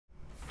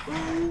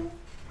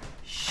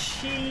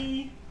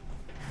She.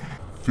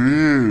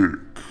 Thick.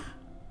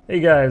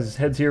 Hey guys,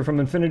 Heads here from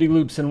Infinity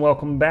Loops, and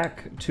welcome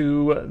back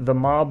to the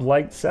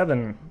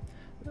Moblite7.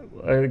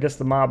 I guess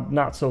the Mob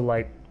Not So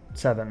Light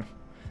 7.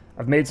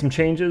 I've made some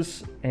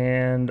changes,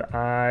 and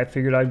I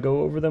figured I'd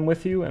go over them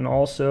with you, and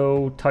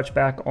also touch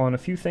back on a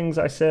few things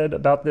I said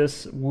about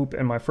this Whoop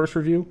in my first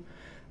review.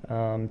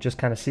 Just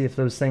kind of see if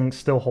those things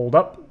still hold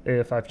up,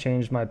 if I've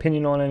changed my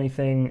opinion on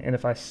anything, and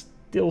if I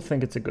still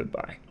think it's a good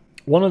buy.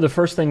 One of the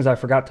first things I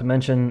forgot to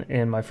mention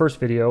in my first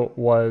video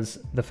was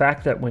the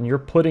fact that when you're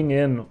putting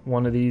in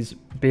one of these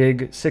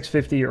big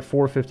 650 or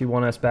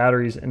 451S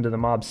batteries into the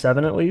Mob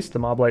 7, at least, the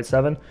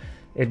Moblite7,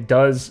 it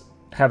does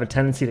have a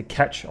tendency to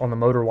catch on the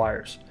motor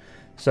wires.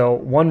 So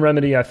one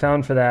remedy I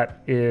found for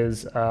that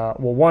is, well,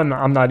 one,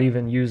 I'm not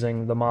even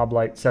using the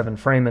Moblite7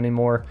 frame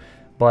anymore,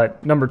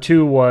 but number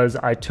two was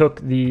I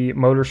took the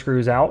motor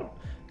screws out,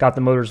 got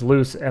the motors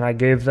loose, and I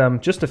gave them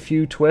just a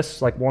few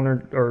twists, like one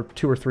or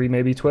two or three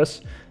maybe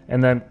twists,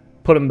 and then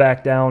put them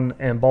back down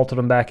and bolted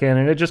them back in,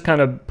 and it just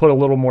kind of put a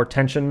little more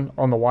tension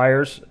on the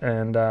wires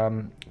and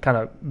kind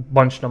of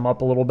bunched them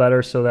up a little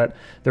better so that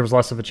there was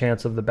less of a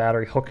chance of the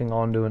battery hooking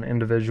onto an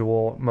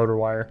individual motor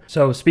wire.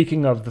 So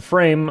speaking of the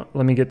frame,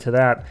 let me get to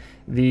that.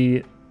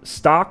 The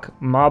stock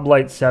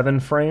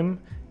Moblite7 frame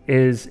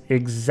is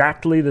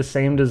exactly the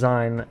same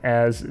design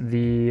as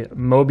the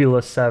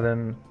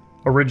Moblite7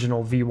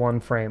 original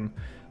V1 frame,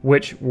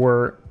 which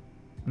were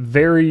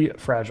very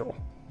fragile,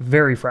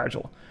 very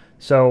fragile.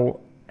 So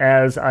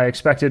as I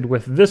expected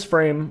with this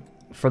frame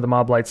for the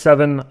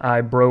Moblite7, I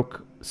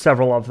broke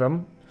several of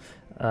them.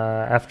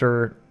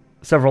 After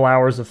several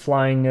hours of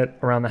flying it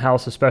around the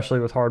house, especially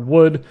with hard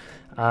wood,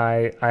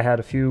 I had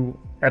a few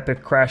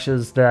epic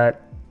crashes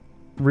that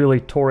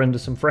really tore into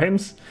some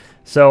frames.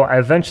 So I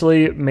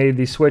eventually made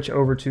the switch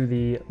over to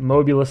the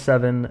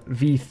Moblite7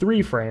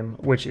 V3 frame,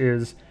 which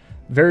is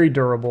very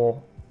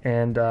durable,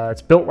 and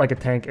it's built like a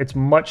tank. It's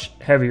much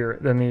heavier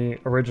than the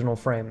original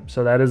frame,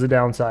 so that is a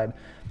downside.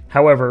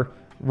 However,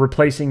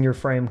 replacing your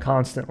frame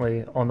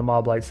constantly on the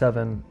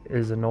Moblite7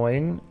 is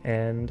annoying,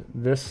 and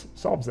this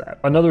solves that.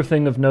 Another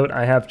thing of note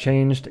I have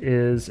changed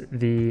is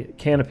the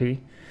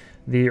canopy.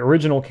 The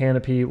original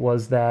canopy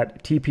was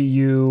that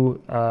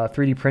TPU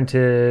 3D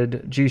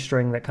printed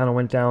G-string that kind of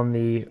went down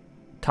the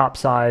top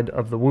side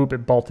of the Whoop.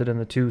 It bolted in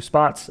the two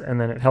spots, and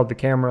then it held the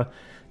camera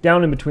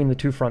down in between the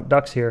two front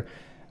ducts here,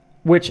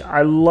 which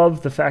I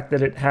love the fact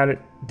that it had it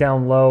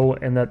down low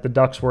and that the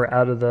ducts were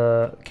out of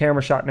the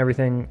camera shot and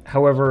everything.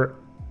 However,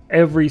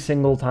 every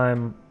single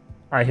time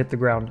I hit the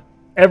ground,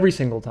 every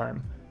single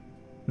time,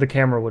 the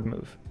camera would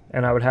move,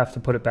 and I would have to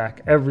put it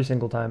back every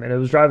single time, and it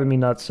was driving me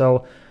nuts.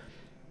 So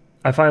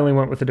I finally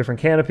went with a different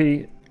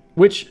canopy,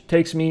 which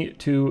takes me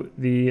to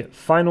the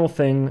final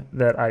thing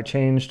that I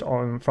changed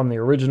from the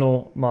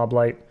original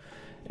Moblite,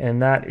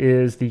 and that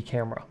is the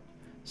camera.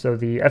 So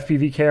the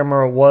FPV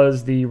camera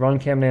was the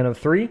Runcam Nano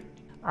 3.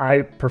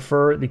 I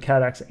prefer the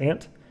Caddx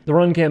Ant. The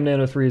Runcam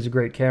Nano 3 is a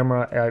great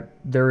camera.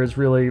 There is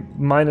really,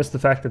 minus the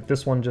fact that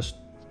this one just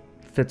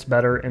fits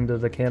better into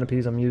the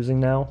canopies I'm using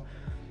now.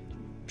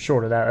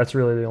 Short of that, that's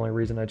really the only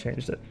reason I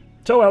changed it.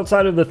 So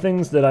outside of the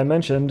things that I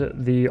mentioned,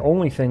 the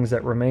only things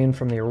that remain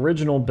from the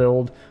original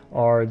build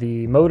are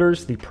the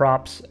motors, the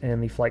props,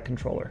 and the flight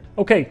controller.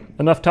 Okay,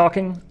 enough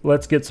talking.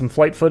 Let's get some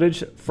flight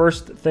footage.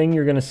 First thing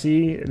you're going to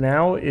see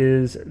now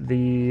is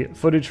the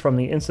footage from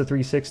the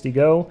Insta360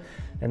 Go,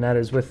 and that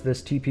is with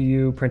this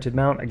TPU printed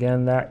mount.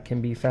 Again, that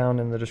can be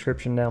found in the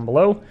description down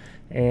below.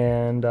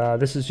 And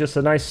this is just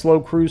a nice slow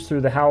cruise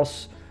through the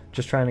house,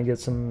 just trying to get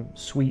some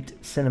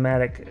sweet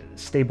cinematic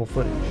stable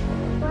footage.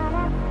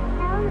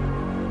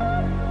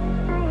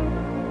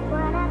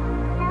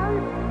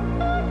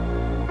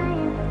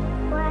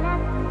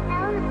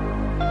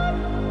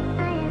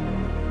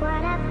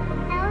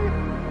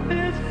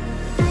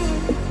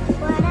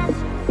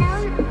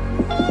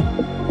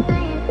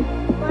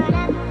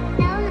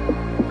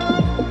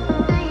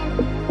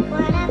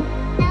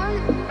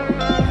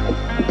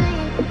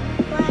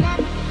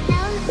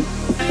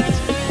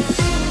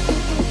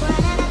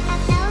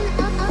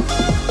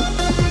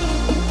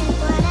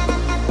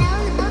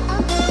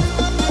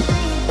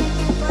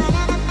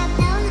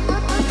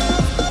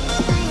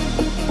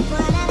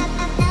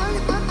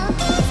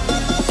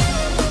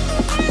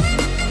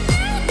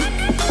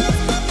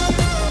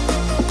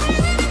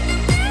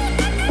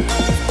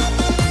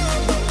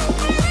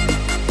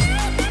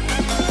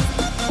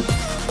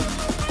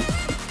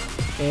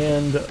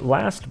 And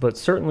last but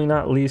certainly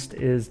not least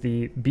is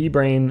the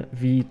B-Brain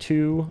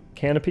V2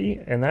 canopy,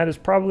 and that is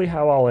probably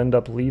how I'll end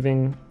up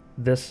leaving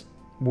this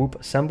Whoop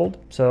assembled.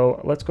 So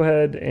let's go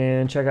ahead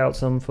and check out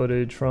some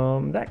footage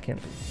from that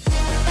canopy.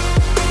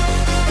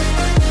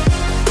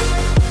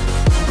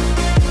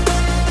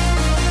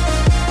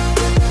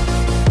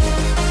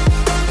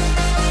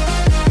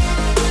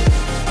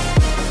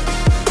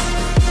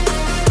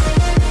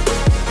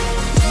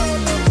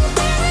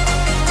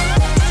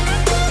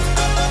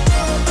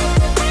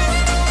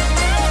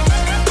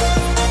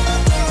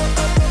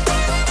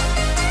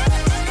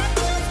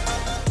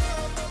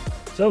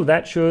 So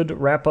that should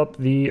wrap up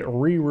the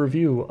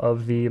re-review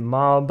of the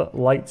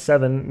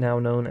Moblite7, now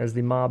known as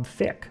the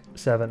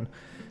MobThicc7.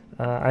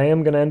 I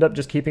am going to end up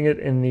just keeping it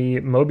in the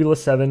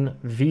Moblite7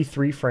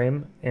 V3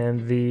 frame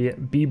and the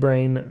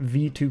B-Brain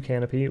V2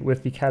 canopy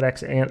with the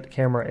CAT-X Ant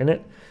camera in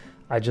it.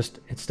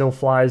 It still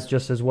flies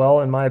just as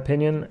well in my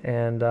opinion,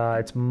 and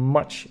it's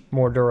much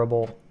more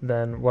durable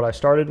than what I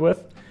started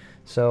with.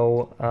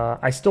 So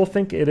I still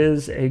think it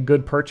is a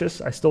good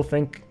purchase. I still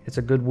think it's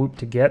a good whoop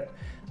to get.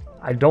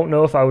 I don't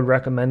know if I would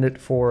recommend it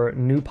for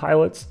new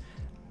pilots.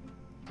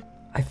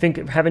 I think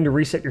having to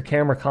reset your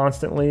camera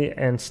constantly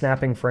and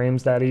snapping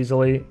frames that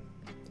easily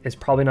is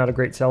probably not a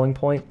great selling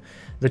point.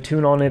 The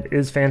tune on it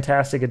is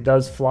fantastic. It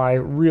does fly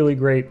really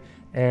great,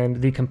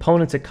 and the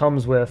components it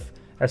comes with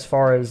as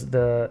far as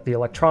the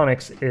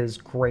electronics is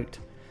great.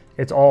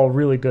 It's all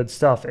really good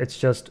stuff. It's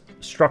just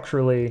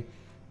structurally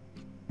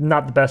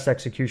not the best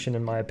execution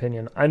in my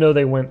opinion. I know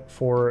they went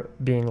for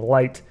being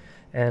light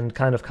and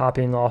kind of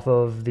copying off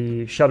of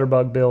the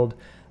Shutterbug build.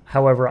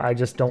 However, I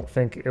just don't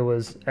think it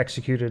was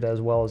executed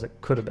as well as it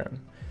could have been.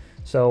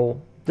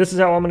 So this is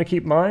how I'm going to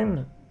keep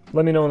mine.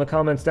 Let me know in the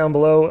comments down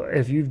below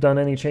if you've done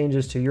any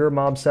changes to your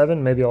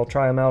Mob7. Maybe I'll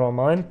try them out on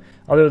mine.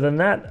 Other than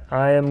that,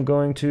 I am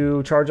going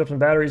to charge up some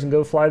batteries and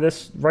go fly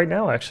this right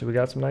now. Actually, we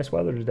got some nice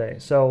weather today.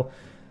 So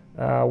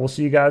we'll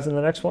see you guys in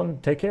the next one.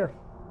 Take care.